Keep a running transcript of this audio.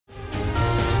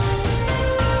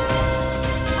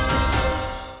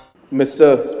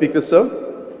Mr. Speaker, sir,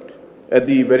 at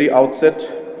the very outset,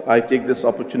 I take this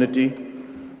opportunity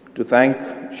to thank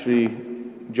Shri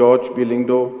George B.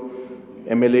 Lingdo,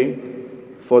 MLA,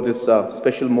 for this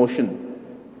special motion.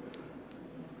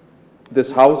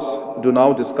 This House do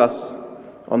now discuss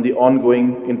on the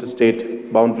ongoing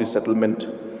interstate boundary settlement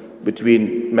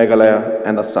between Meghalaya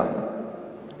and Assam.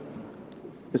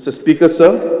 Mr. Speaker,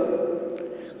 sir,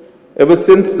 ever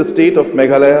since the state of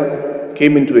Meghalaya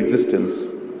came into existence,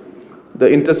 the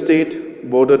interstate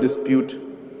border dispute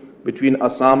between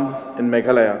Assam and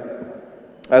Meghalaya,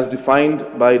 as defined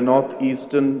by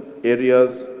Northeastern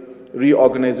Areas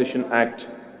Reorganization Act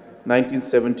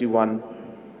 1971,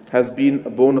 has been a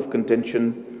bone of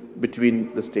contention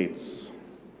between the states.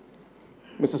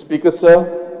 Mr. Speaker, sir,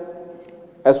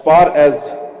 as far as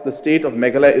the state of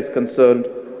Meghalaya is concerned,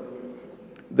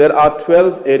 there are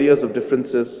 12 areas of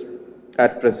differences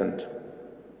at present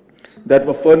that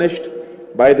were furnished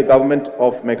by the government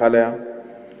of Meghalaya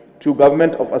to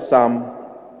government of Assam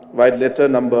via letter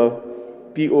number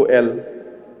POL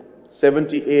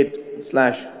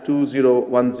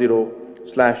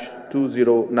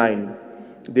 78/2010/209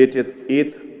 dated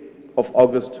 8th of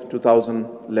August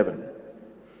 2011.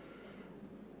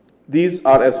 These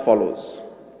are as follows.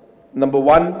 Number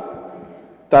 1,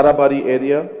 Tarabari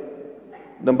area.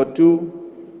 Number 2,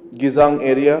 Gizang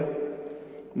area.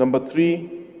 Number 3,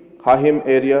 Hahim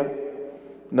area.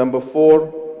 Number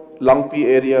 4, Langpi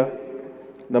area.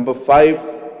 Number 5,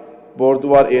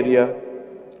 Bordwar area.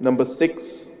 Number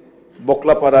 6,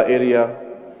 Boklapara area.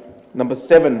 Number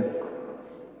 7,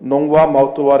 Nongwa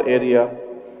Mautawar area.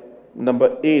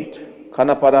 Number 8,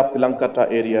 Khanapara Pilankata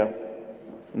area.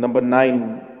 Number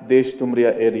 9, Desh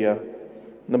Tumria area.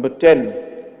 Number 10,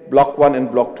 Block 1 and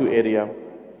Block 2 area.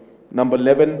 Number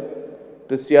 11,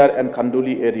 Tisyar and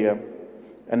Khanduli area.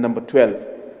 And number 12,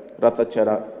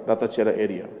 Ratachera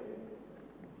area.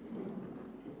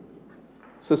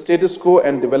 So status quo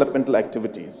and developmental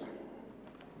activities.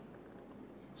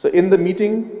 So in the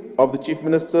meeting of the Chief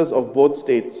Ministers of both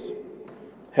states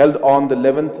held on the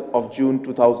 11th of June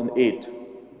 2008,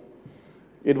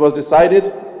 it was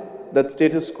decided that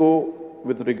status quo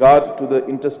with regard to the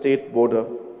interstate border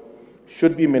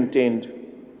should be maintained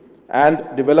and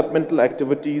developmental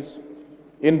activities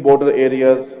in border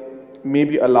areas may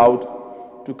be allowed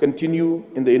to continue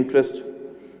in the interest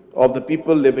of the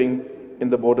people living in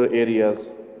the border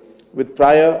areas with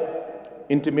prior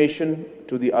intimation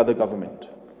to the other government.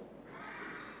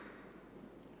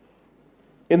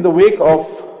 In the wake of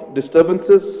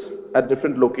disturbances at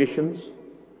different locations,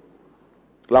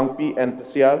 Langpi and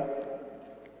Tisyar,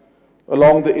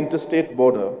 along the interstate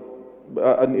border,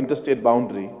 an interstate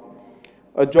boundary,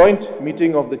 a joint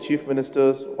meeting of the Chief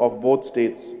Ministers of both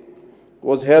states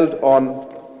was held on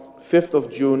 5th of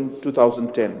June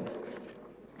 2010,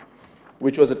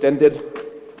 which was attended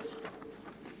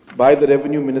by the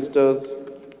revenue ministers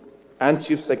and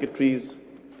chief secretaries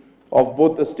of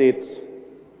both the states,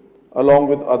 along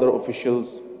with other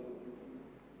officials.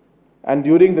 And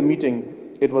during the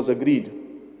meeting, it was agreed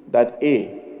that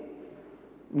A,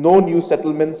 no new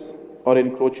settlements or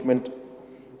encroachment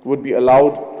would be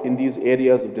allowed in these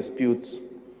areas of disputes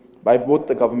by both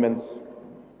the governments,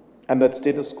 and that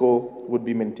status quo would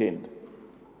be maintained.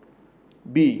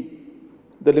 B,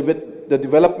 the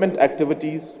development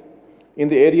activities in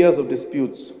the areas of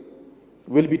disputes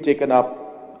will be taken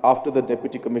up after the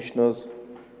Deputy Commissioners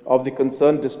of the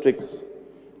concerned districts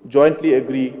jointly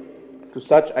agree to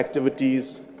such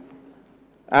activities,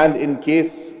 and in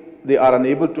case they are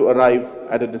unable to arrive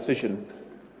at a decision,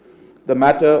 the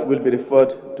matter will be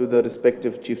referred to the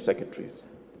respective chief secretaries.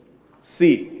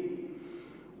 C,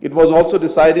 it was also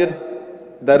decided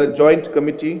that a joint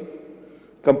committee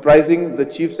comprising the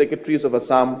chief secretaries of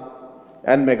Assam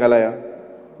and Meghalaya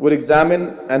would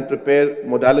examine and prepare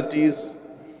modalities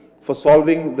for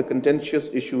solving the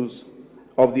contentious issues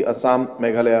of the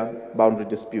Assam-Meghalaya boundary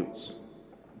disputes.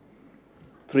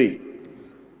 3,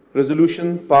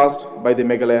 resolution passed by the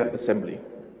Meghalaya Assembly.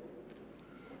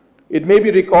 It may be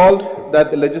recalled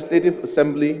that the Legislative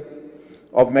Assembly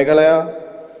of Meghalaya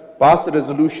passed a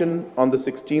resolution on the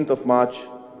 16th of March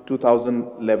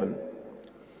 2011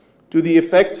 to the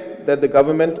effect that the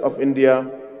Government of India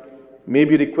may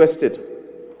be requested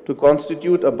to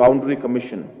constitute a boundary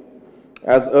commission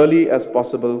as early as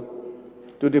possible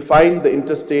to define the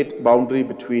interstate boundary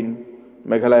between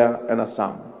Meghalaya and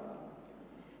Assam,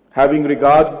 having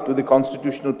regard to the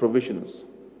constitutional provisions,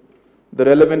 the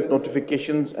relevant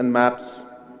notifications and maps,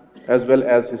 as well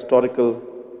as historical,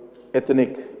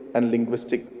 ethnic, and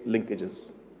linguistic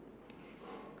linkages.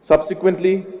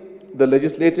 Subsequently, the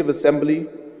Legislative Assembly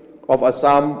of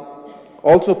Assam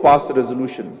also passed a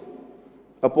resolution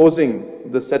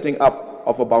opposing the setting up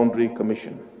of a boundary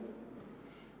commission.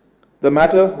 The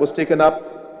matter was taken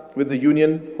up with the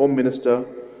Union Home Minister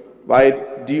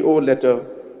via DO letter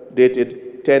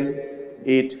dated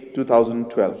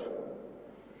 10/8/2012,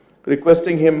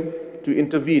 requesting him to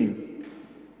intervene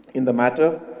in the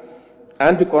matter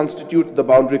and to constitute the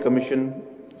Boundary Commission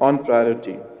on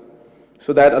priority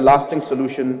so that a lasting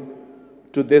solution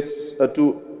to this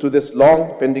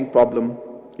long pending problem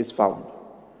is found.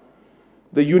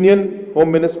 The Union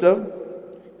Home Minister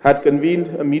had convened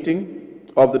a meeting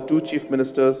of the two Chief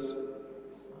Ministers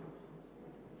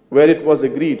where it was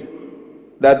agreed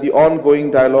that the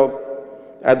ongoing dialogue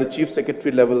at the Chief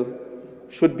Secretary level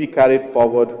should be carried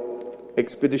forward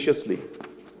expeditiously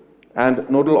and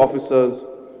nodal officers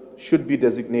should be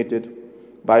designated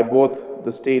by both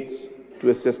the states to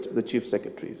assist the Chief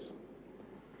Secretaries.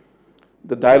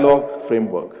 The dialogue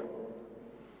framework.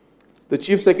 The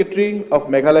Chief Secretary of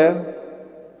Meghalaya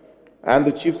and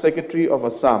the Chief Secretary of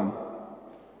Assam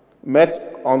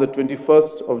met on the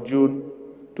 21st of June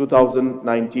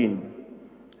 2019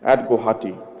 at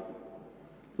Guwahati,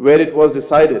 where it was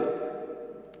decided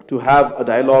to have a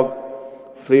dialogue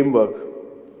framework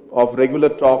of regular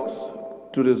talks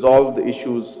to resolve the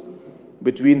issues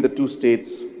between the two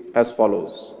states as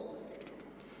follows.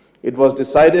 It was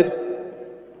decided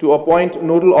to appoint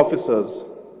nodal officers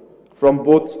from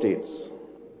both states.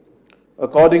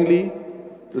 Accordingly,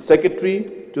 the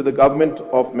Secretary to the Government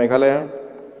of Meghalaya,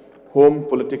 Home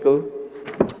Political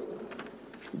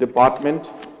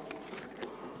Department,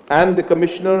 and the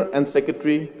Commissioner and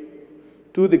Secretary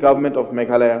to the Government of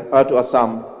Meghalaya, to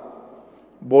Assam,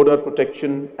 Border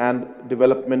Protection and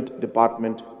Development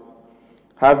Department,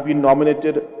 have been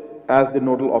nominated as the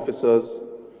nodal officers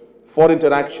for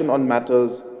interaction on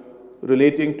matters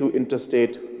relating to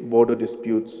interstate border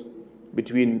disputes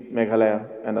between Meghalaya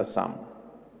and Assam.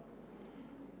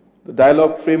 The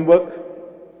dialogue framework.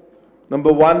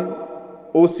 Number 1,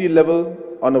 OC level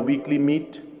on a weekly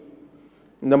meet.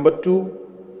 Number 2,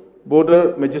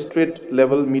 border magistrate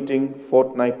level meeting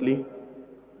fortnightly.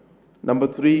 Number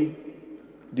 3,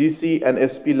 DC and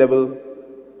SP level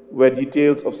where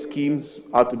details of schemes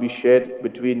are to be shared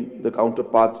between the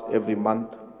counterparts every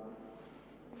month.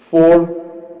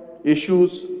 4,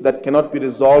 issues that cannot be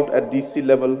resolved at DC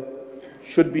level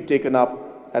should be taken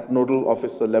up at nodal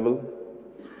officer level.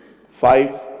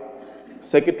 5,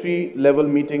 secretary level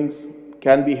meetings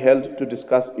can be held to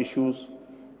discuss issues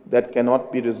that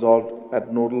cannot be resolved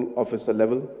at nodal officer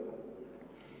level.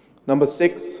 Number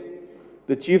 6,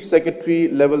 the Chief Secretary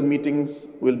level meetings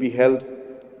will be held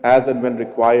as and when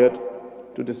required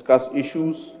to discuss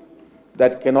issues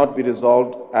that cannot be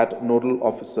resolved at nodal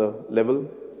officer level.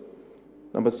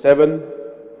 Number 7,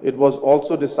 it was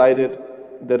also decided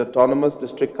that autonomous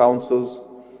district councils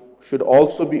should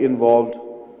also be involved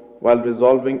while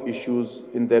resolving issues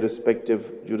in their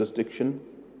respective jurisdiction.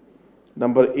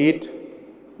 Number 8,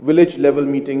 village level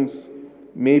meetings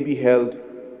may be held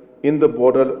in the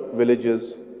border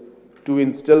villages to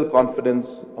instill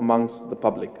confidence amongst the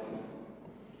public.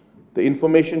 The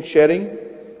information sharing.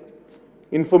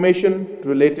 Information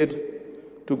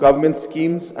related to government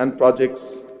schemes and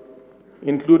projects,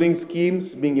 including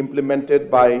schemes being implemented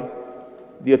by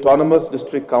the autonomous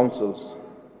district councils,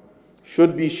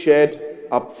 should be shared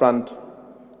upfront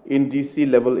in DC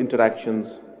level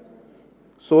interactions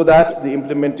so that the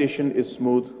implementation is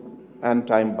smooth and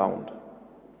time-bound.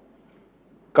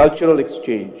 Cultural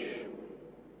exchange.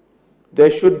 There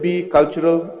should be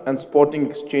cultural and sporting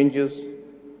exchanges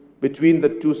between the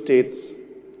two states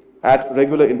at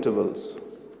regular intervals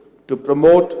to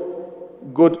promote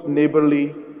good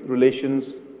neighborly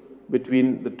relations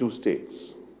between the two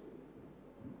states.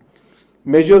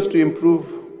 Measures to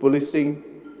improve policing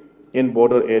in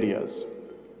border areas.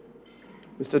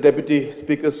 Mr. Deputy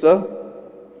Speaker, sir,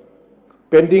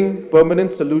 pending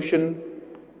permanent solution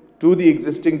to the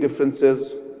existing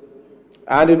differences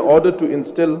and in order to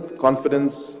instill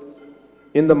confidence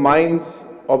in the minds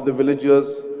of the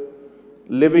villagers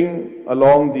living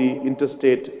along the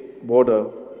interstate border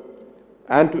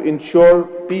and to ensure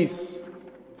peace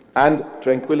and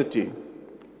tranquility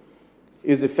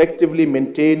is effectively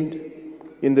maintained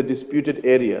in the disputed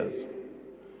areas,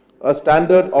 a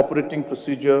standard operating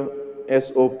procedure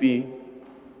SOP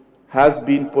has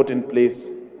been put in place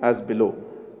as below.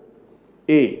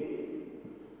 A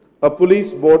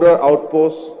police border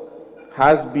outpost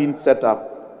has been set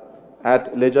up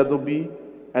at Lejadubi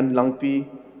and Langpi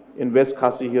in West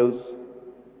Khasi Hills,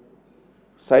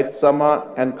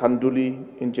 Saitsama and Khanduli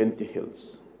in Jenti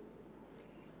Hills.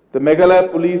 The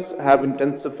Meghalaya police have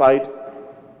intensified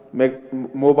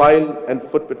mobile and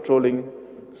foot patrolling,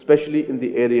 especially in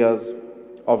the areas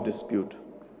of dispute.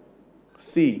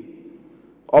 C.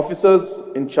 Officers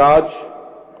in charge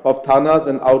of thanas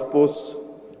and outposts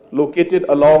located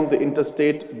along the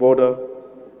interstate border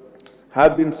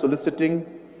have been soliciting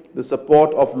the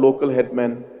support of local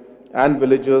headmen and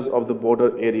villagers of the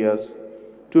border areas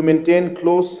to maintain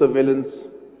close surveillance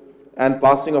and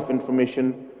passing of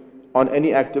information on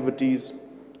any activities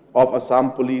of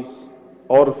Assam police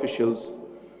or officials,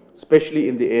 especially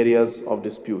in the areas of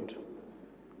dispute.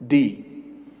 D.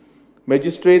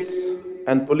 Magistrates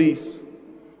and police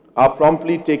are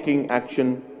promptly taking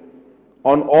action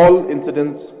on all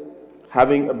incidents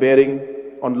having a bearing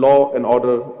on law and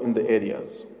order in the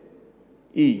areas.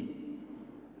 E.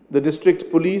 The District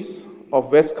Police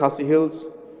of West Khasi Hills,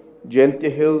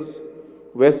 Jaintia Hills,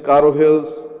 West Garo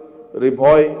Hills,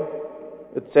 Ribhoi,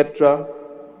 etc.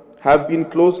 have been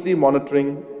closely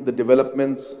monitoring the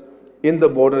developments in the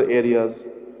border areas,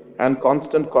 and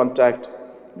constant contact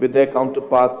with their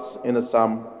counterparts in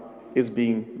Assam is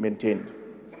being maintained.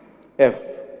 F.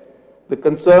 The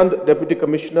concerned Deputy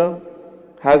Commissioner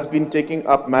has been taking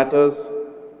up matters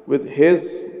with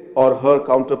his or her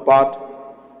counterpart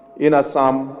in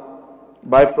Assam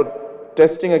by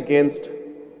protesting against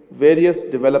various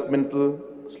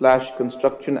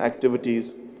developmental/construction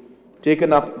activities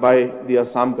taken up by the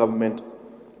Assam government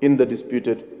in the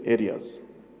disputed areas.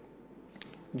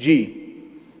 G.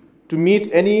 To meet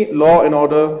any law and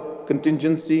order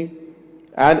contingency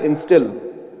and instill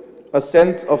a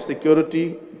sense of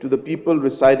security to the people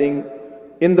residing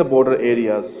in the border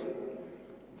areas,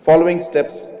 following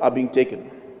steps are being taken.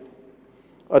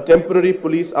 A temporary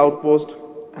police outpost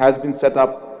has been set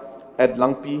up at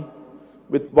Langpi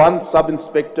with 1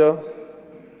 sub-inspector,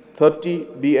 30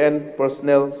 BN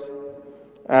personnel,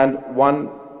 and 1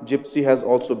 gypsy has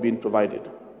also been provided.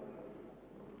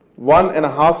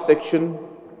 1.5 section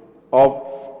of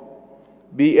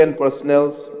BN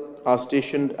personnel are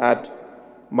stationed at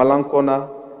Malankona,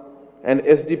 and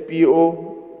SDPO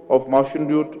of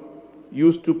Maushundut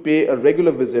used to pay a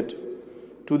regular visit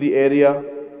to the area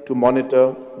to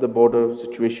monitor the border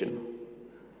situation.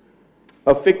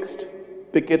 A fixed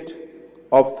picket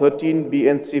of 13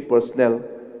 BNC personnel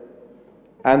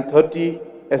and 30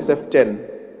 SF-10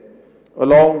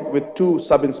 along with 2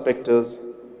 sub-inspectors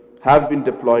have been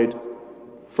deployed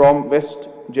from West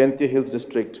Jaintia Hills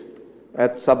district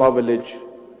at Sabha village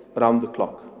around the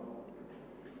clock.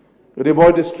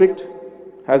 Ribhoi district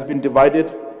has been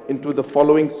divided into the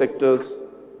following sectors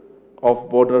of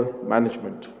border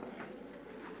management.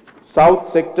 South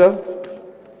sector,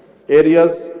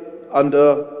 areas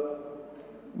under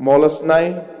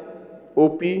Molasnai,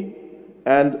 OP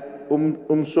and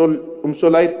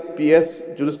Umsolite PS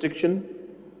jurisdiction,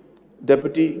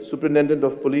 Deputy Superintendent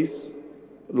of Police,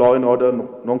 Law and Order,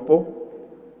 Nongpo.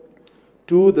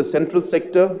 2. The central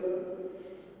sector,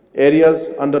 areas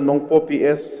under Nongpo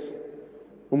PS,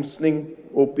 Umsning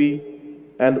OP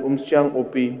and Umsiang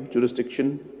OP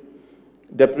jurisdiction,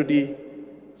 Deputy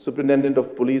Superintendent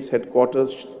of Police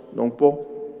Headquarters, Nongpo.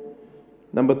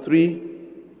 Number 3,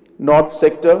 North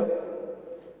Sector,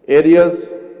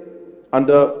 areas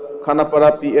under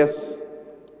Khanapara PS,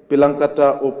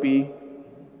 Pilankata OP,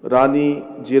 Rani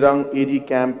Jirang AD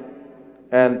Camp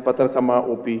and Patarkama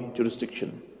OP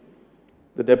jurisdiction.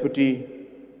 The Deputy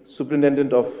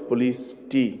Superintendent of Police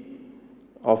T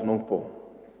of Nongpo.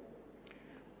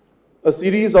 A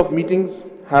series of meetings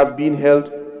have been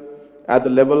held at the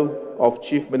level of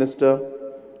Chief Minister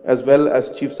as well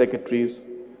as Chief Secretaries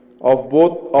of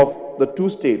both of the 2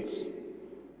 states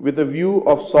with a view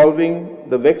of solving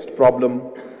the vexed problem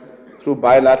through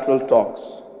bilateral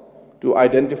talks to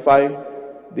identify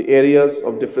the areas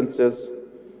of differences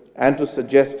and to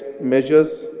suggest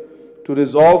measures to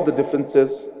resolve the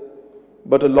differences,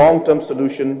 but a long-term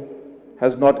solution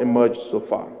has not emerged so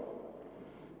far.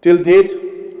 Till date,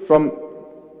 from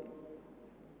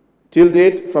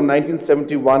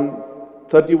 1971,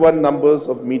 31 numbers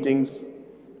of meetings,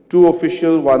 2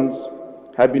 official ones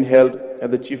have been held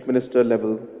at the Chief Minister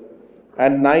level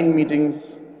and 9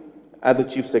 meetings at the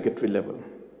Chief Secretary level.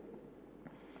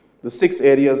 The 6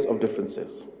 areas of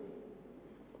differences.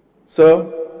 Sir,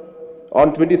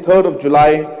 on 23rd of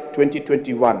July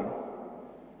 2021,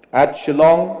 at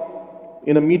Shillong,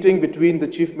 in a meeting between the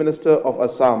Chief Minister of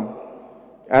Assam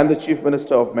and the Chief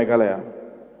Minister of Meghalaya,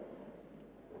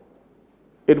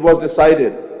 it was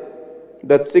decided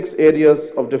that 6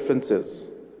 areas of differences,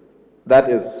 that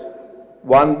is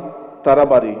 1.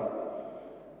 Tarabari,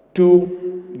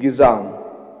 2. Gizang,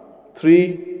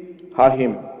 3.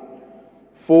 Hahim,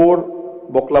 4.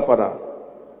 Boklapara,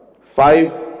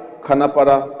 5.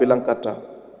 Khanapara Pilankata,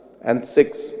 and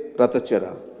 6.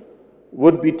 Ratachera,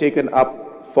 would be taken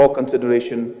up for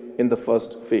consideration in the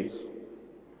first phase.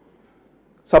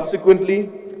 Subsequently,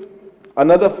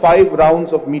 another 5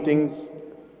 rounds of meetings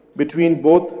between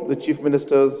both the Chief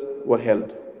Ministers were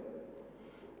held.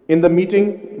 In the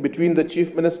meeting between the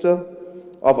Chief Minister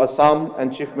of Assam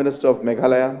and Chief Minister of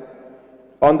Meghalaya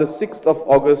on the 6th of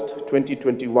August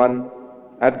 2021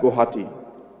 at Guwahati,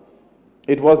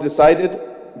 it was decided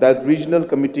that regional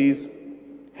committees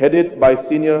headed by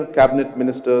senior cabinet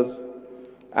ministers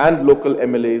and local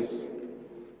MLAs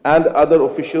and other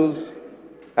officials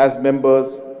as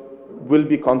members will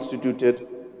be constituted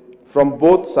from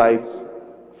both sides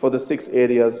for the 6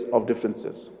 areas of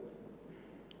differences.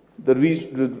 The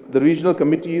regional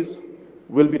committees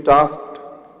will be tasked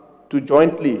to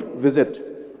jointly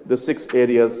visit the 6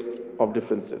 areas of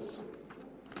differences.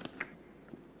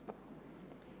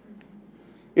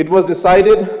 It was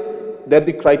decided that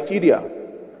the criteria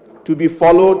to be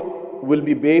followed will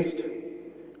be based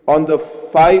on the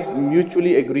 5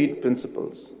 mutually agreed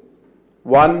principles.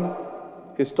 1.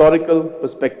 Historical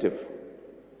perspective.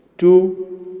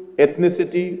 2.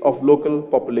 Ethnicity of local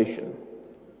population.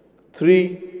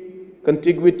 3.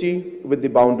 Contiguity with the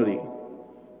boundary.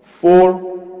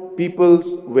 4.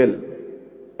 People's will.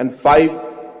 And 5.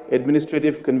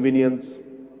 Administrative convenience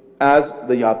as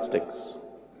the yardsticks.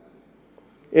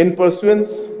 In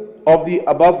pursuance of the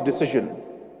above decision,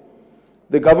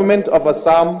 the Government of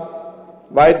Assam,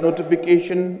 via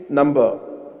notification number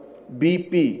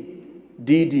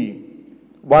BPDD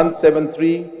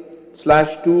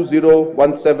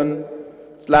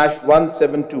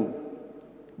 173/2017/172,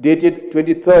 dated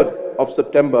 23rd of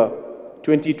September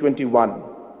 2021,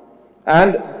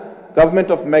 and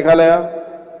Government of Meghalaya,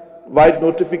 via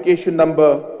notification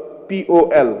number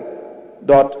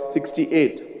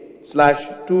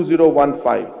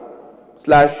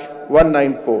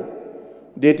POL.68/2015/194,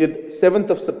 dated 7th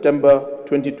of September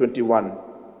 2021,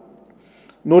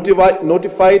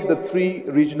 notified the 3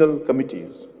 regional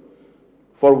committees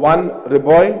for 1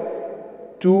 Riboy,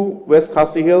 2 West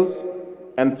Khasi Hills,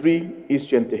 and 3 East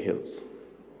Jente Hills.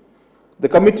 The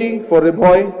committee for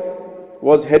Riboy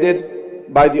was headed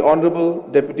by the Honorable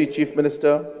Deputy Chief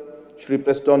Minister, Shri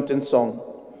Preston Tinsong,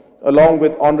 along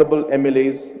with Honorable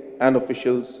MLAs and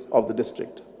officials of the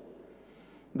district.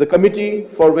 The committee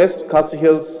for West Khasi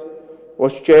Hills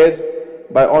was chaired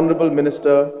by Honorable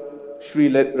Minister Shri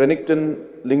Renington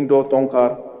Lingdo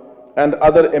Tongkar and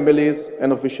other MLAs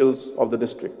and officials of the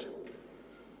district.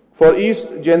 For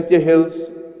East Jente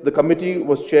Hills, the committee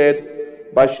was chaired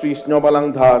by Shri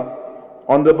Snyobalang Dhar,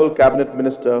 Honorable Cabinet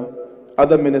Minister,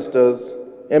 other ministers,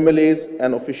 MLAs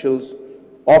and officials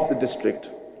of the district.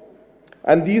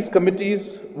 And these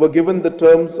committees were given the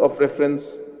terms of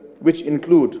reference which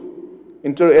include,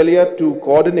 inter alia, to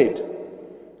coordinate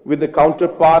with the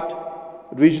counterpart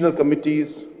regional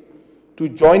committees to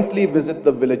jointly visit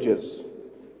the villages,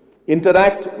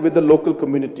 interact with the local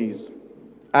communities,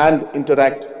 and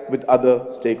interact with other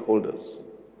stakeholders.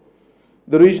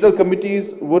 The regional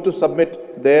committees were to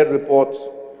submit their reports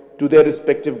to their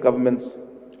respective governments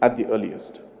at the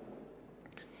earliest.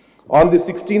 On the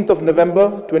 16th of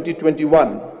November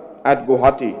 2021 at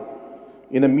Guwahati,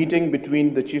 in a meeting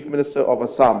between the Chief Minister of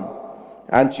Assam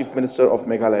and Chief Minister of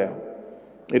Meghalaya,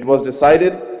 it was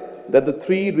decided that the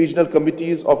 3 regional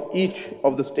committees of each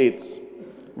of the states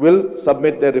will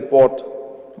submit their report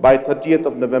by 30th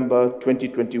of November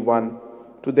 2021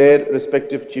 to their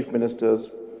respective chief ministers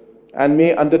and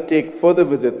may undertake further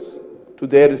visits to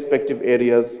their respective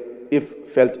areas if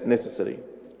felt necessary.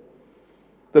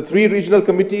 The 3 regional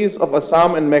committees of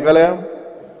Assam and Meghalaya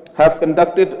have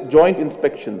conducted joint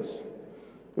inspections,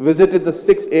 visited the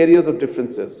 6 areas of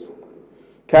differences,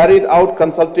 carried out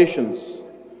consultations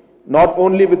not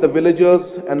only with the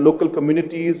villagers and local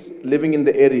communities living in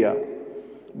the area,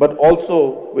 but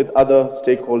also with other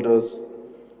stakeholders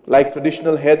like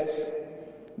traditional heads,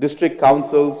 district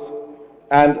councils,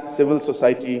 and civil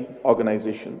society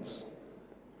organizations.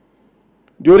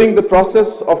 During the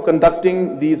process of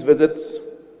conducting these visits,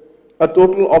 a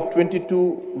total of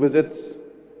 22 visits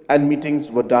and meetings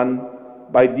were done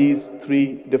by these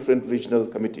 3 different regional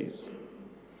committees.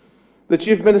 The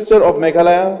Chief Minister of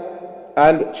Meghalaya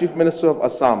and Chief Minister of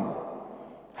Assam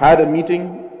had a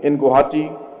meeting in Guwahati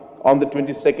on the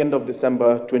 22nd of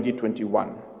December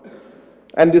 2021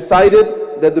 and decided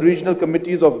that the regional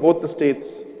committees of both the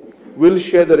states will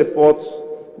share the reports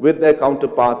with their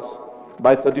counterparts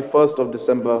by 31st of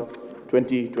December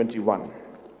 2021.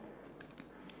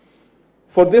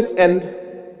 For this end,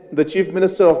 the Chief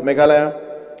Minister of Meghalaya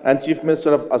and Chief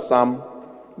Minister of Assam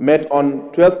met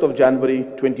on 12th of January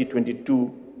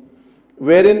 2022,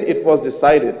 wherein it was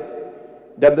decided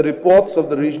that the reports of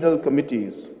the regional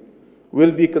committees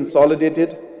will be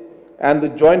consolidated and the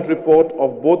joint report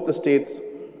of both the states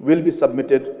will be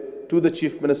submitted to the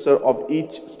Chief Minister of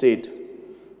each state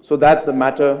so that the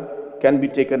matter can be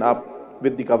taken up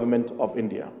with the Government of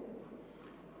India.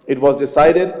 It was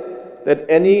decided that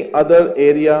any other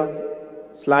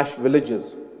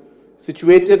area/villages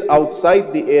situated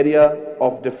outside the area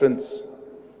of difference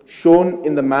shown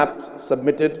in the maps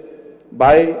submitted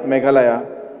by Meghalaya,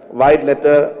 wide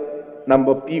letter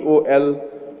number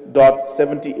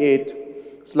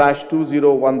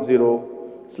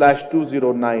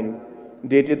POL.78/2010/2009,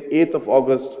 dated 8th of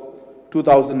August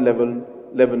 2011,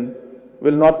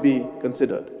 will not be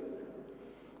considered.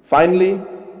 Finally,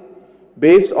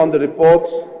 based on the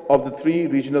reports of the three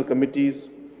regional committees,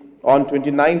 on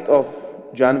 29th of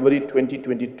January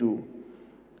 2022,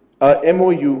 a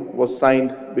MOU was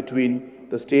signed between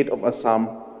the state of Assam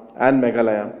and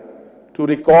Meghalaya to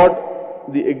record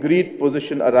the agreed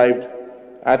position arrived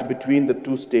at between the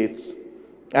two states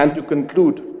and to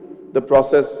conclude the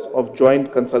process of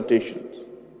joint consultations.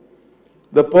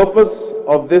 The purpose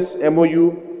of this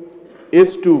MOU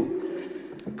is to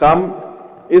come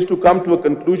to a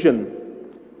conclusion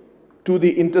to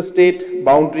the interstate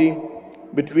boundary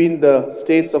between the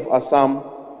states of Assam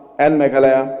and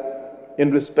Meghalaya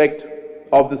in respect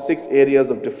of the 6 areas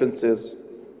of differences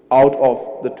out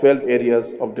of the 12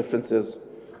 areas of differences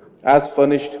as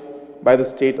furnished by the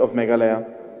state of Meghalaya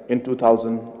in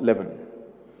 2011.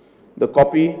 The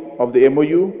copy of the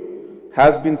MOU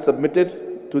has been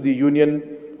submitted to the Union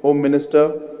Home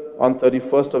Minister on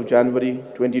 31st of January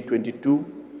 2022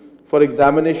 for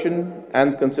examination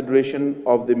and consideration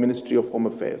of the Ministry of Home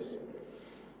Affairs.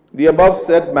 The above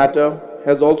said matter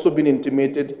has also been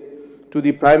intimated to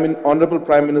the Honorable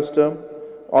Prime Minister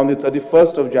on the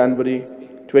 31st of January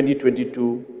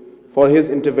 2022 for his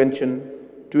intervention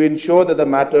to ensure that the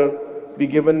matter be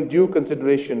given due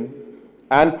consideration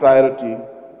and priority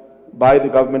by the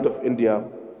Government of India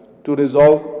to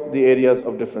resolve the areas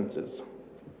of differences.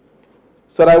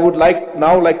 Sir, I would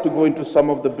now like to go into some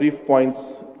of the brief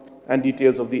points and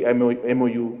details of the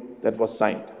MOU that was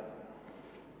signed.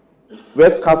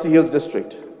 West Khasi Hills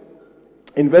District.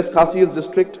 In West Khasi Hills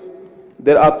District,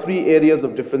 there are 3 areas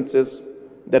of differences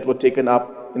that were taken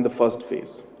up in the first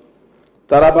phase.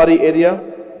 Tarabari area,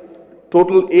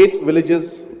 total 8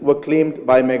 villages were claimed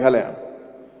by Meghalaya,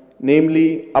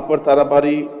 namely Upper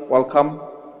Tarabari, Walkham,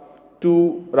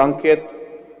 2 Ranket,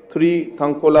 3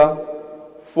 Thankola,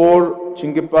 4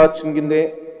 Chingipa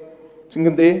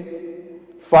Chinginde,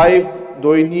 5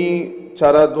 Doini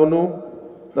Charadonu,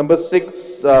 number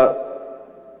 6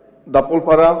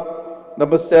 Dapolpara,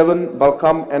 number 7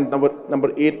 Balkham, and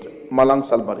number 8 Malang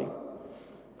Salbari.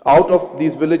 Out of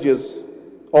these villages,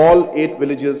 all 8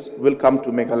 villages will come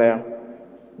to Meghalaya,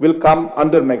 will come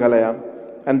under Meghalaya,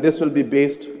 and this will be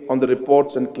based on the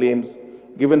reports and claims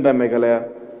given by Meghalaya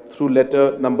through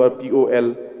letter number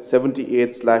POL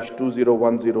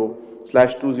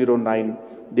 78/2010/2009,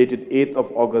 dated 8th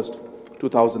of August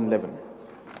 2011.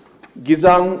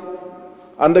 Gizang,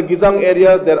 under Gizang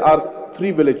area, there are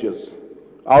 3 villages.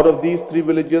 Out of these 3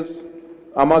 villages,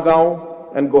 Amagaon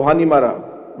and Gohanimara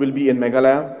will be in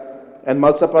Meghalaya, and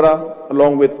Malsapara,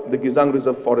 along with the Gizang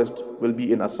Reserve Forest, will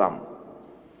be in Assam.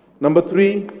 Number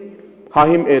 3,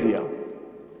 Hahim area.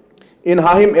 In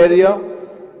Hahim area,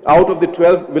 out of the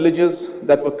 12 villages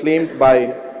that were claimed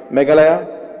by Meghalaya,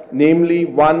 namely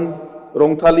 1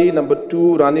 Rongthali, number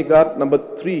 2 Ranighat, number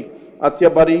 3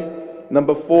 Atyabari,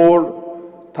 number 4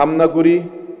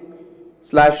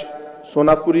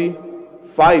 Thamnaguri/Sonakuri,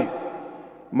 5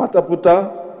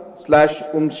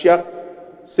 Mataputa/Umsyak,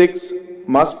 6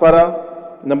 Maspara,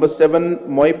 number 7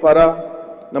 Moipara,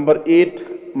 number 8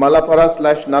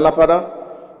 Malapara/Nalapara,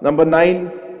 number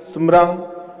 9 Simrang,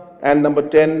 and number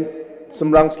 10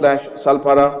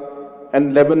 Simrang/Salpara,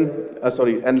 and 11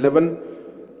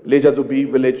 Lejadubi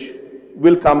village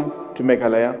will come to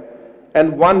Meghalaya,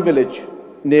 and 1 village,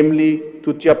 namely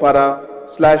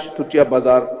Tutiapara/Tutia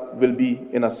Bazar, will be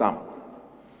in Assam.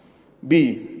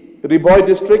 B. Riboi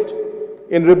district.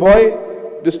 In Riboi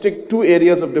district, 2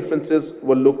 areas of differences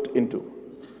were looked into.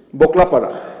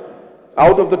 Boklapara.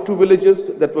 Out of the 2 villages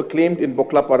that were claimed in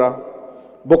Boklapara,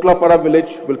 Boklapara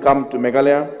village will come to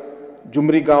Meghalaya,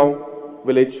 Jumri Gaon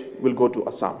village will go to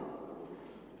Assam.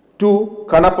 2.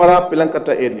 Khanapara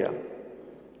Pilankata area.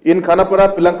 In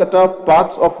Khanapara Pilankata,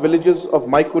 parts of villages of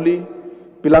Maikuli,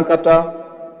 Pilankata,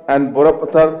 and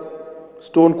Borapathar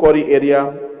stone quarry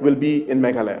area will be in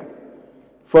Meghalaya.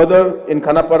 Further, in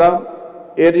Khanapara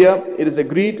area, it is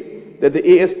agreed that the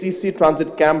ASTC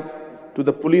transit camp to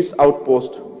the police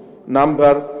outpost,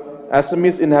 Namgar,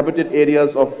 Assamese inhabited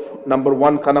areas of number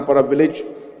 1 Khanapara village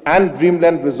and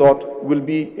Dreamland Resort will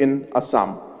be in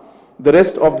Assam. The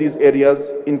rest of these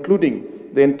areas, including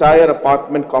the entire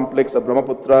apartment complex of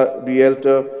Brahmaputra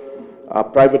Realtor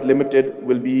Private Limited,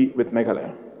 will be with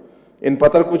Meghalaya. In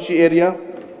Patalkuchi area,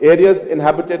 areas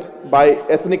inhabited by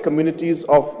ethnic communities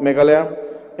of Meghalaya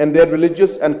and their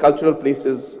religious and cultural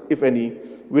places, if any,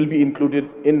 will be included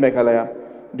in Meghalaya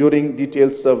during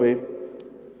detailed survey.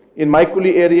 In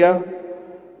Maikuli area,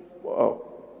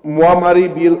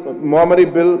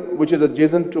 Muammari Bill, which is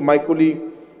adjacent to Maikuli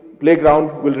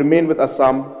playground, will remain with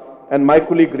Assam, and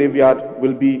Maikuli graveyard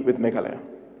will be with Meghalaya.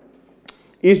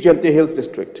 East Jante Hills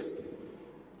District,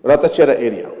 Ratachera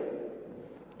area.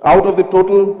 Out of the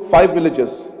total 5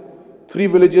 villages, 3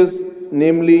 villages,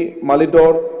 namely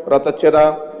Malidor,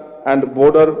 Ratachera and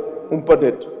Border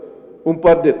Umpardit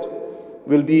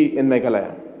will be in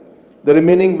Meghalaya. The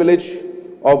remaining village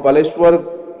of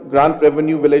Baleshwar Grant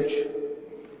Revenue Village,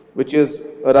 which is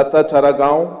Ratachara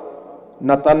Gaon,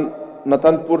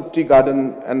 Natanpur Tea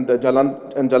Garden and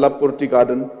Jalapur Tea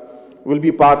Garden, will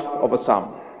be part of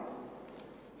Assam.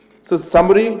 So,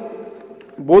 summary,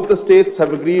 both the states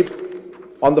have agreed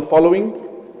on the following.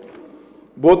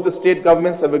 Both the state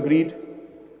governments have agreed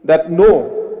that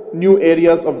no new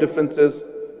areas of differences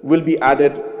will be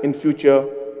added in future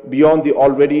beyond the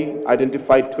already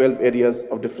identified 12 areas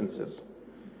of differences.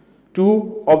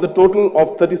 2 of the total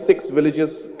of 36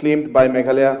 villages claimed by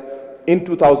Meghalaya in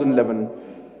 2011,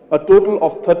 a total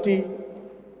of 30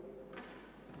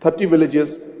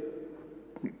 villages,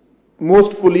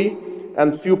 most fully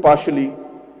and few partially,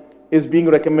 is being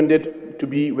recommended to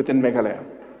be within Meghalaya.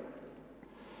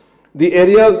 The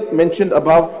areas mentioned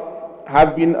above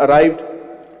have been arrived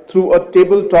through a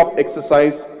tabletop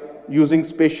exercise using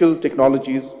spatial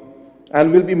technologies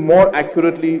and will be more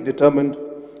accurately determined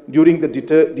during the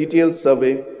detailed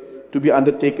survey to be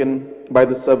undertaken by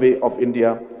the Survey of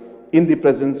India in the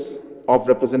presence of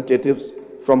representatives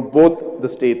from both the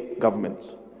state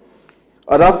governments.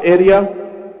 A rough area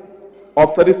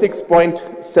of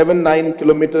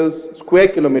 36.79 square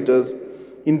kilometers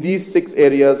in these 6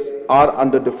 areas are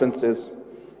under differences,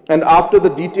 and after the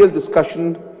detailed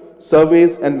discussion,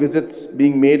 surveys and visits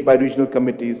being made by regional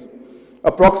committees,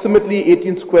 approximately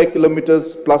 18 square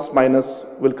kilometers plus minus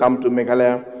will come to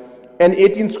Meghalaya, and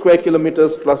 18 square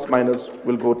kilometers plus minus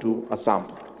will go to Assam.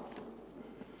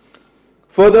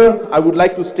 Further, I would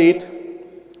like to state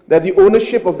that the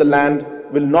ownership of the land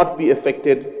will not be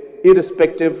affected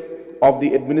irrespective of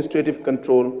the administrative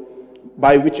control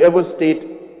by whichever state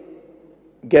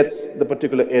gets the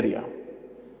particular area.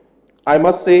 I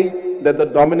must say that the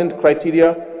dominant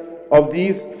criteria of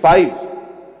these 5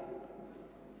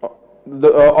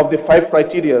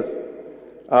 criteria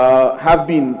have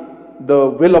been the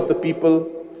will of the people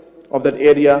of that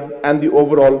area and the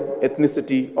overall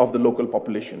ethnicity of the local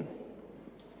population.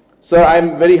 Sir, I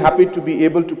am very happy to be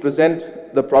able to present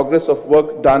the progress of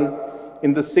work done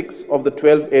in the 6 of the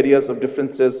 12 areas of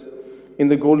differences in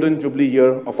the Golden Jubilee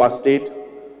year of our state.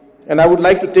 And I would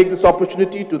like to take this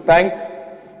opportunity to thank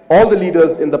all the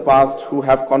leaders in the past who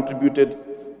have contributed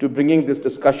to bringing this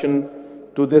discussion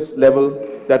to this level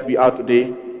that we are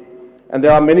today. And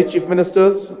there are many chief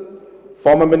ministers,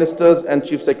 former ministers and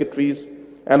chief secretaries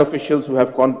and officials who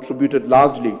have contributed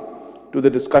largely to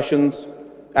the discussions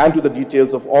and to the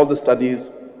details of all the studies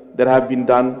that have been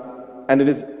done, and it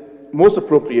is most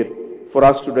appropriate for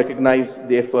us to recognize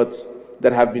the efforts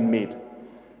that have been made.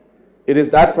 It is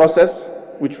that process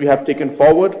which we have taken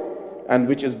forward and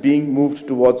which is being moved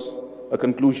towards a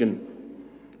conclusion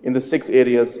in the 6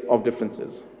 areas of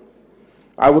differences.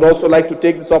 I would also like to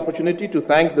take this opportunity to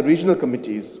thank the regional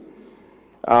committees.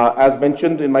 As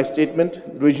mentioned in my statement,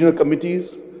 regional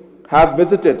committees have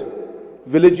visited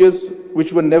villages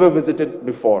which were never visited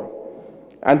before.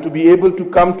 And to be able to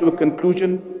come to a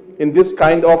conclusion in this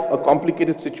kind of a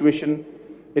complicated situation,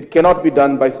 it cannot be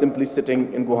done by simply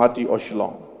sitting in Guwahati or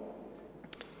Shillong.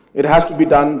 It has to be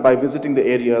done by visiting the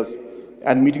areas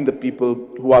and meeting the people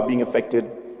who are being affected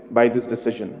by this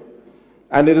decision.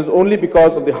 And it is only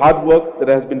because of the hard work that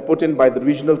has been put in by the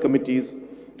regional committees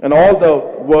and all the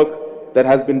work that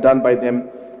has been done by them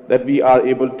that we are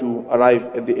able to arrive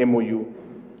at the MOU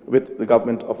with the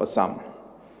government of Assam.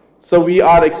 So we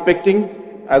are expecting,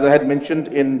 as I had mentioned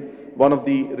in one of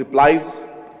the replies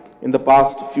in the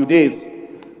past few days,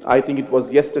 I think it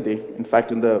was yesterday, in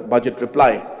fact in the budget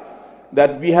reply,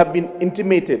 that we have been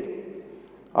intimated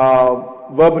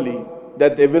verbally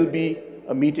that there will be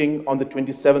a meeting on the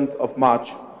 27th of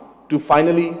March to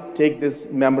finally take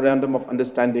this memorandum of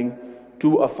understanding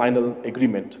to a final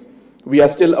agreement. We are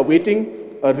still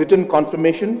awaiting a written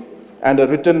confirmation and a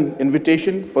written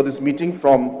invitation for this meeting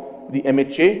from the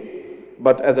MHA,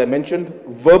 but as I mentioned,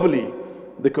 verbally,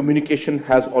 the communication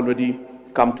has already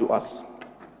come to us.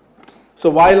 So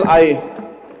while I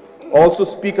also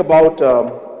speak about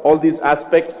all these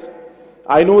aspects,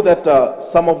 I know that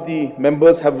some of the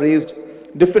members have raised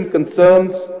different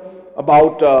concerns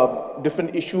about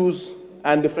different issues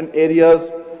and different areas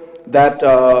that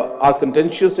are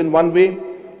contentious in one way,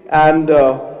 and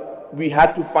we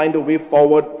had to find a way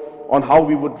forward on how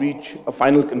we would reach a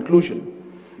final conclusion.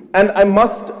 And I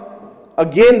must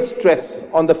again stress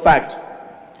on the fact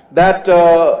that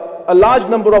a large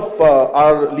number of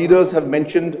our leaders have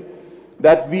mentioned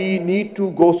that we need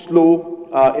to go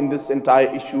slow in this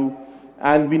entire issue,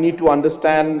 and we need to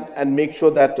understand and make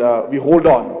sure that we hold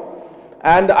on.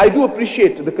 And I do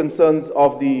appreciate the concerns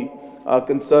of the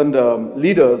concerned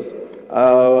leaders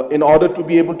in order to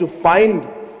be able to find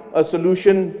a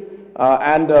solution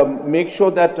and make sure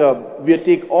that we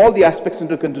take all the aspects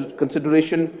into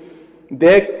consideration.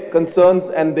 Their concerns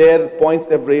and their points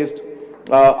they've raised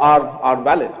are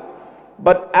valid.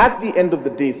 But at the end of the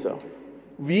day, sir,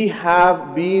 we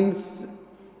have been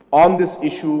on this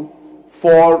issue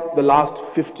for the last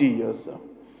 50 years, sir.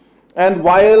 And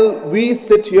while we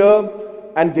sit here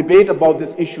and debate about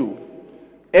this issue,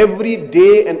 every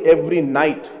day and every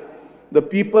night, the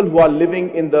people who are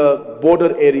living in the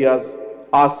border areas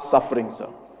are suffering, sir.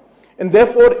 And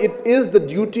therefore, it is the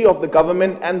duty of the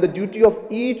government and the duty of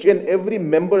each and every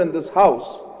member in this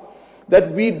house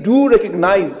that we do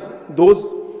recognize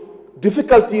those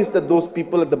difficulties that those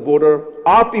people at the border,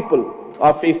 our people,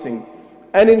 are facing,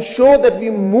 and ensure that we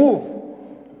move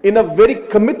in a very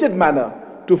committed manner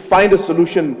to find a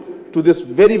solution to this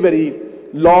very, very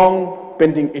long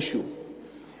pending issue.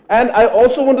 And I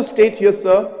also want to state here,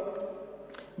 sir,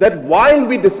 that while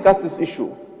we discuss this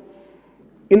issue,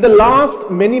 in the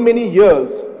last many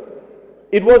years,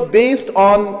 it was based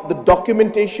on the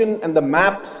documentation and the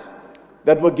maps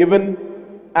that were given.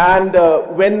 And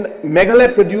when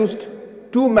Meghalaya produced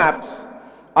 2 maps,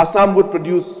 Assam would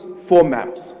produce 4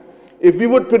 maps. If we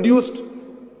would produce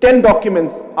 10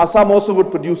 documents, Assam also would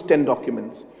produce 10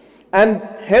 documents. And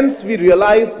hence we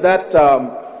realized that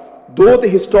though the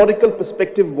historical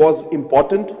perspective was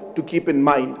important to keep in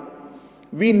mind,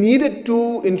 we needed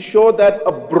to ensure that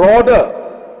a broader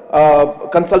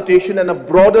consultation and a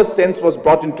broader sense was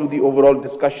brought into the overall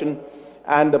discussion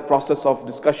and the process of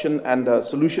discussion and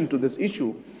solution to this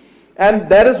issue. And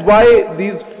that is why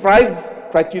these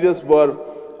 5 criteria were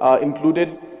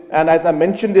included. And as I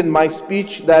mentioned in my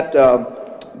speech, that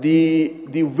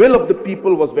the will of the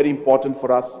people was very important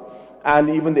for us, and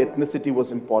even the ethnicity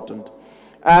was important.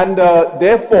 And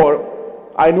therefore,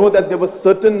 I know that there were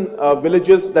certain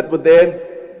villages that were there,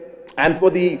 and for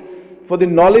the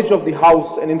knowledge of the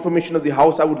House and information of the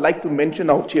House, I would like to mention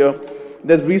out here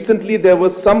that recently there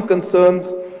were some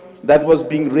concerns that was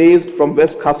being raised from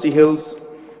West Khasi Hills,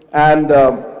 and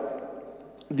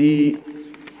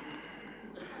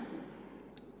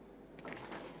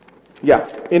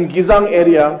in Gizang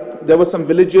area, there were some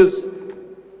villages.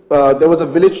 There was a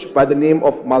village by the name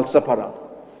of Malsapara,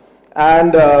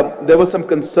 and there were some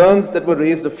concerns that were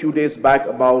raised a few days back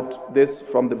about this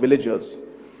from the villagers.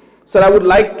 Sir, I would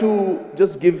like to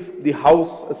just give the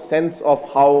House a sense of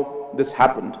how this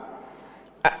happened.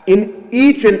 In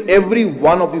each and every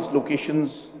one of these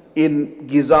locations, in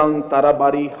Gizang,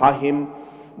 Tarabari, Hahim,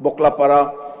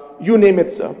 Boklapara, you name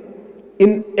it, sir,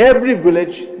 in every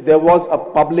village there was a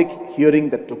public hearing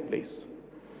that took place.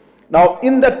 Now,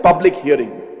 in that public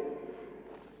hearing,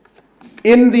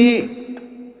 in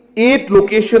the 8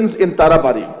 locations in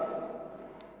Tarabari,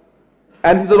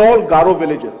 and these are all Garo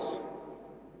villages,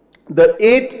 the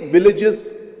 8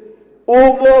 villages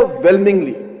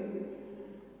overwhelmingly,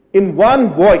 in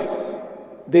one voice,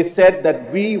 they said that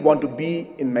we want to be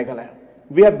in Meghalaya.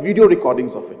 We have video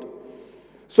recordings of it.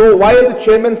 So while the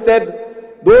chairman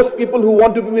said, those people who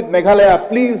want to be with Meghalaya,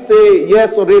 please say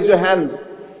yes or raise your hands.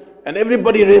 And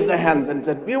everybody raised their hands and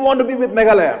said, we want to be with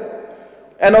Meghalaya.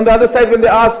 And on the other side, when they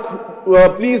asked,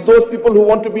 please, those people who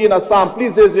want to be in Assam,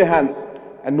 please raise your hands.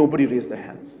 And nobody raised their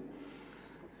hands.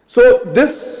 So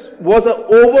this was an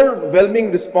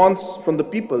overwhelming response from the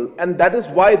people, and that is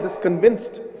why this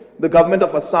convinced the government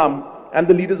of Assam and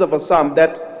the leaders of Assam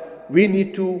that we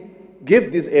need to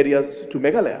give these areas to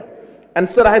Meghalaya. And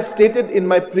sir, I have stated in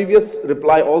my previous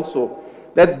reply also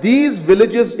that these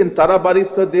villages in Tarabari,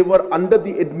 sir, they were under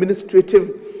the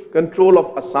administrative control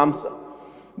of Assam, sir.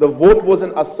 The vote was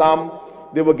in Assam.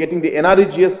 They were getting the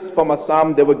NREGS from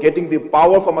Assam. They were getting the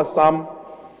power from Assam.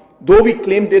 Though we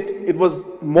claimed it, it was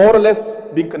more or less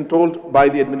being controlled by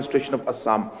the administration of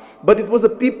Assam. But it was the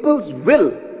people's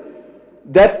will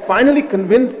that finally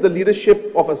convinced the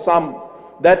leadership of Assam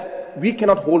that we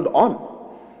cannot hold on.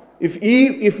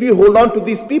 If we hold on to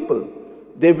these people,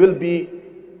 there will be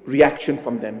reaction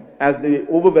from them as they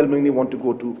overwhelmingly want to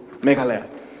go to Meghalaya.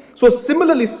 So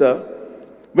similarly, sir,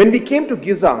 when we came to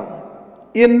Gizang,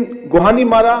 in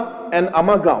Gohanimara and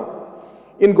Amagaon,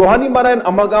 in Gohanimara and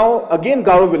Amagaon, again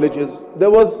Garo villages,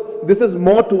 this is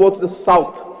more towards the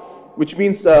south, which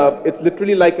means it's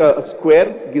literally like a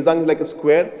square. Gizang is like a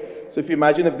square. So if you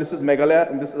imagine if this is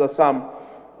Meghalaya and this is Assam,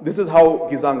 this is how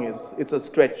Gizang is. It's a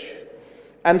stretch.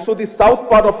 And so the south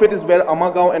part of it is where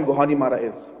Amagaon and Gohanimara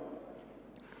is.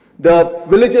 The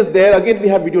villages there, again we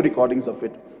have video recordings of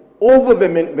it,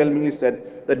 overwhelmingly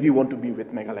said that we want to be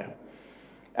with Meghalaya.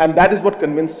 And that is what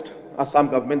convinced Assam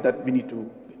government that we need to.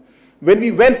 When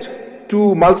we went to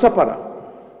Malsapara,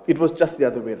 it was just the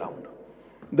other way around.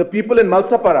 The people in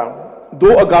Malsapara,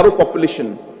 though a Garo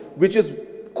population, which is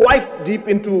quite deep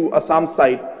into Assam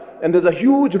side, and there's a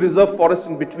huge reserve forest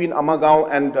in between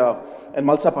Amagaon and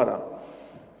Malsapara.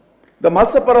 The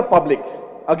Malsapara public,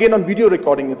 again on video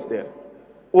recording it's there,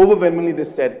 overwhelmingly they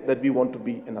said that we want to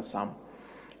be in Assam.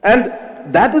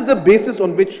 And that is the basis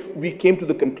on which we came to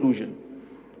the conclusion.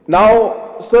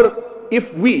 Now, sir,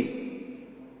 if we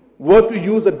were to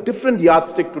use a different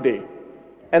yardstick today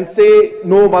and say,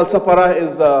 no, Malsapara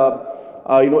is,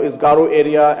 is Garo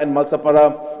area, and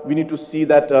Malsapara, we need to see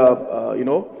that,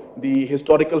 the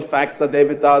historical facts are there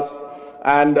with us,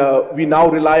 and we now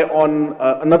rely on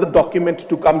another document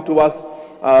to come to us,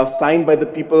 signed by the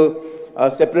people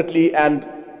separately, and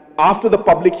after the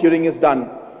public hearing is done.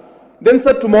 Then,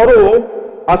 sir,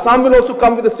 tomorrow, Assam will also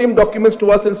come with the same documents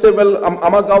to us and say, well,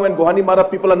 Amagaon and Gohanimara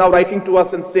people are now writing to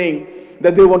us and saying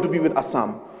that they want to be with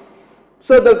Assam.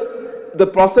 So the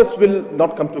process will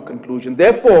not come to a conclusion.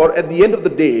 Therefore, at the end of the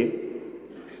day,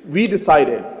 we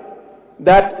decided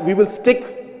that we will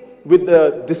stick with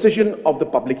the decision of the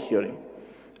public hearing.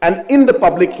 And in the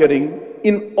public hearing,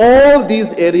 in all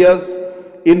these areas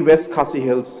in West Khasi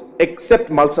Hills, except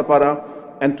Malsapara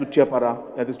and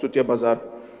Tutiapara, that is Tutia Bazar,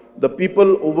 the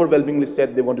people overwhelmingly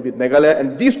said they want to be with Meghalaya,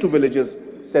 and these two villages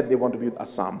said they want to be with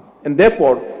Assam. And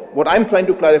therefore, what I'm trying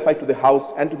to clarify to the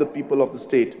House and to the people of the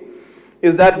state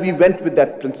is that we went with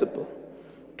that principle.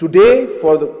 Today,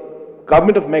 for the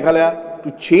government of Meghalaya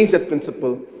to change that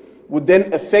principle would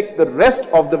then affect the rest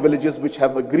of the villages which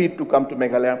have agreed to come to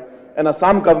Meghalaya. And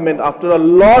Assam government, after a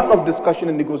lot of discussion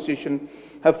and negotiation,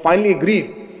 have finally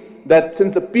agreed that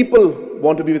since the people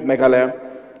want to be with Meghalaya,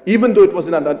 even though it was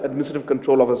in administrative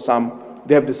control of Assam,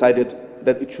 they have decided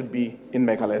that it should be in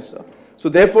Meghalaya, sir. So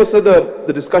therefore, sir,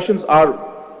 the discussions are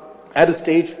at a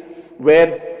stage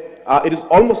where it is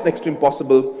almost next to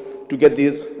impossible to get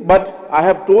these. But I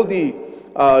have told the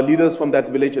leaders from that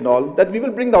village and all that we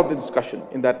will bring out the discussion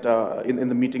in that in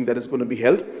the meeting that is going to be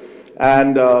held.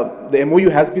 And the MOU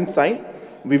has been signed.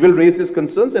 We will raise these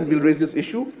concerns and we'll raise this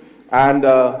issue. And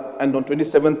on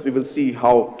 27th, we will see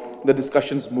how the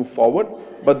discussions move forward.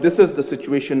 But this is the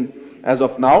situation as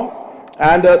of now.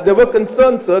 And there were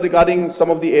concerns, sir, regarding some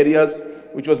of the areas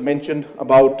which was mentioned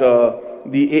about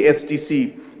the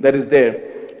ASTC that is there.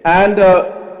 And,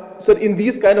 sir, in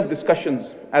these kind of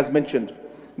discussions, as mentioned,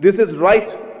 this is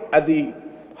right at the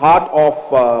heart of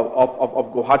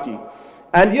Guwahati.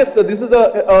 And yes, sir, this is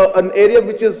an area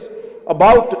which is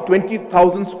about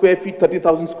 20,000 square feet,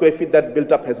 30,000 square feet that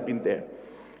built up has been there.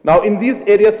 Now, in these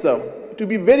areas, sir, to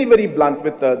be very, very blunt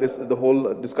with the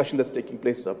whole discussion that's taking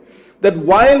place, sir, that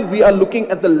while we are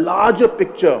looking at the larger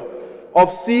picture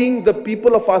of seeing the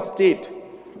people of our state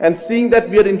and seeing that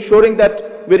we are ensuring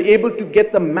that we're able to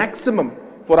get the maximum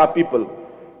for our people,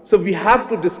 so we have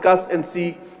to discuss and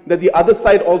see that the other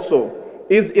side also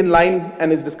is in line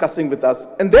and is discussing with us.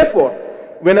 And therefore,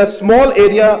 when a small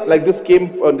area like this came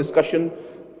for discussion,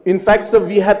 in fact, sir,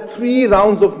 we had 3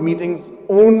 rounds of meetings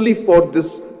only for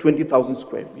this 20,000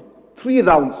 square feet. 3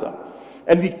 rounds, sir.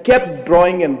 And we kept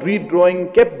drawing and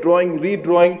redrawing, kept drawing,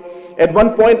 redrawing. At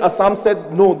one point, Assam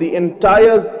said, no, the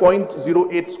entire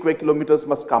 0.08 square kilometers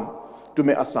must come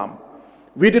to Assam.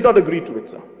 We did not agree to it,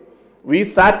 sir. We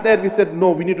sat there, we said, no,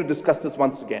 we need to discuss this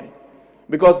once again.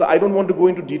 Because I don't want to go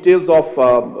into details of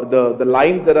the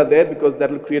lines that are there, because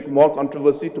that will create more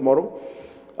controversy tomorrow.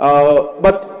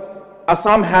 But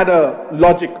Assam had a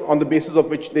logic on the basis of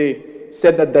which they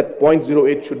said that that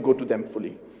 0.08 should go to them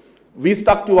fully. We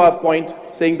stuck to our point,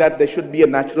 saying that there should be a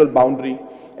natural boundary.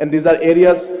 And these are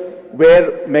areas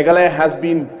where Meghalaya has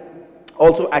been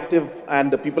also active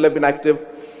and the people have been active.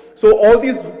 So all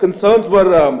these concerns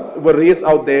were raised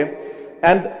out there.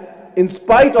 And in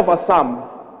spite of Assam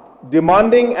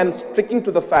demanding and sticking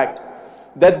to the fact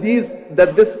that this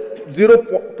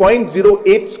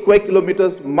 0.08 square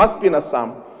kilometers must be in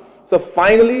Assam. So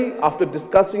finally, after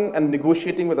discussing and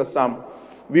negotiating with Assam,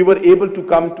 we were able to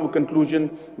come to a conclusion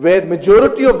where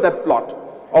majority of that plot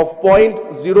of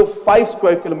 0.05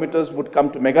 square kilometers would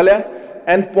come to Meghalaya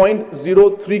and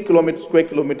 0.03 square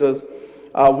kilometers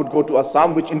would go to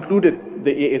Assam, which included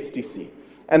the ASTC.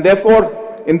 And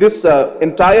therefore, in this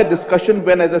entire discussion,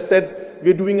 when, as I said,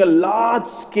 we're doing a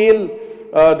large-scale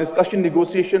discussion,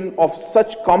 negotiation of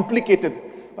such complicated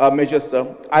measures, sir,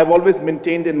 I've always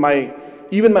maintained in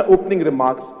even my opening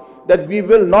remarks that we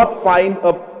will not find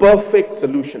a perfect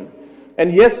solution.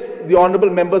 And yes, the honorable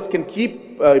members can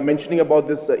keep mentioning about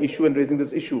this issue and raising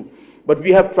this issue, but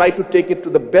we have tried to take it to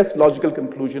the best logical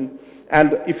conclusion.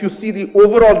 And if you see the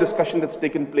overall discussion that's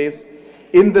taken place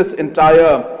in this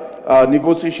entire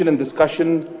negotiation and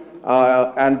discussion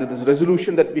and this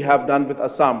resolution that we have done with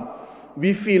Assam,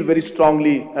 we feel very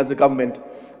strongly as a government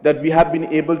that we have been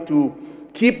able to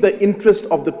keep the interest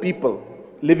of the people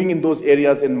living in those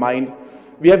areas in mind.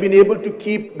 We have been able to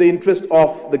keep the interest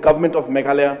of the government of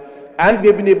Meghalaya, and we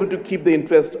have been able to keep the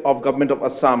interest of government of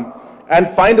Assam and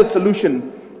find a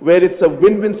solution where it's a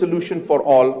win-win solution for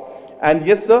all. And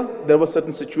yes, sir, there were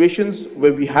certain situations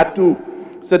where we had to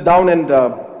sit down and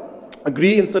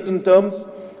agree in certain terms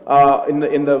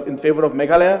in favor of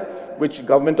Meghalaya, which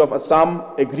government of Assam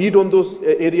agreed on those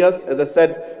areas. As I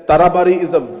said, Tarabari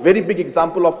is a very big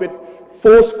example of it.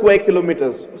 4 square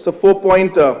kilometers, so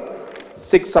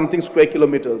 4.6 something square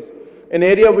kilometers, an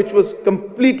area which was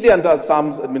completely under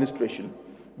Assam's administration.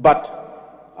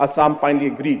 But Assam finally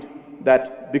agreed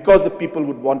that because the people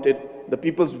would want it, the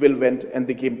people's will went, and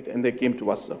they came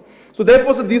to us, sir. So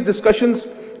therefore, sir, these discussions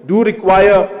do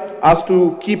require us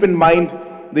to keep in mind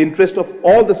the interest of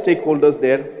all the stakeholders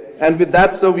there. And with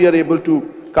that, sir, we are able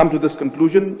to come to this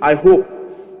conclusion. I hope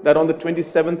that on the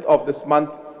 27th of this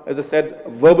month, as I said,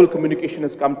 verbal communication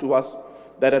has come to us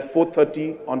that at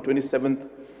 4:30 on 27th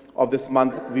of this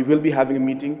month, we will be having a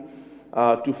meeting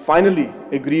to finally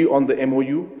agree on the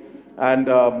MOU. And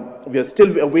we are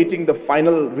still awaiting the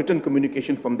final written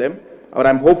communication from them. But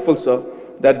I'm hopeful, sir,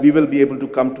 that we will be able to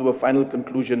come to a final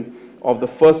conclusion of the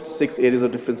first 6 areas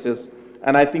of differences.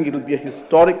 And I think it will be a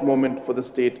historic moment for the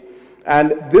state.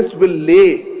 And this will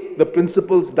lay the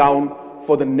principles down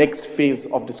for the next phase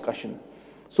of discussion.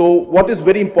 So what is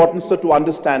very important, sir, to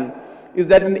understand is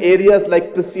that in areas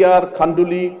like Prisiar,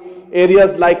 Khanduli,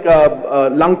 areas like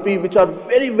Langpi, which are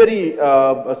very, very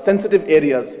sensitive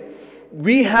areas,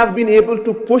 we have been able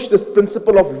to push this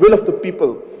principle of will of the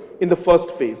people in the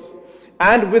first phase.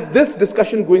 And with this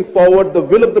discussion going forward, the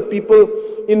will of the people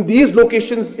in these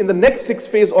locations in the next 6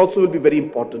 phase also will be very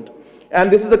important.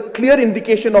 And this is a clear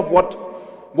indication of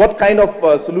what kind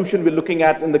of solution we're looking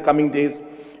at in the coming days.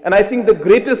 And I think the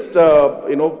greatest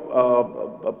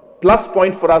plus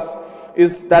point for us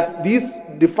is that these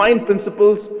defined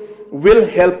principles will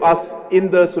help us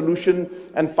in the solution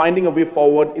and finding a way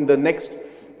forward in the next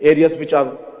areas which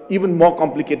are even more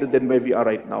complicated than where we are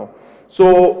right now.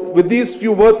 So with these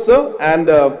few words, sir, and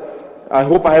I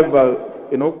hope I have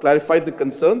clarified the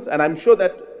concerns, and I'm sure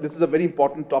that this is a very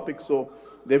important topic, so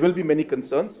there will be many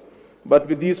concerns. But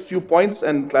with these few points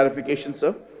and clarifications,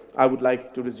 sir, I would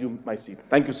like to resume my seat.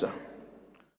 Thank you, sir.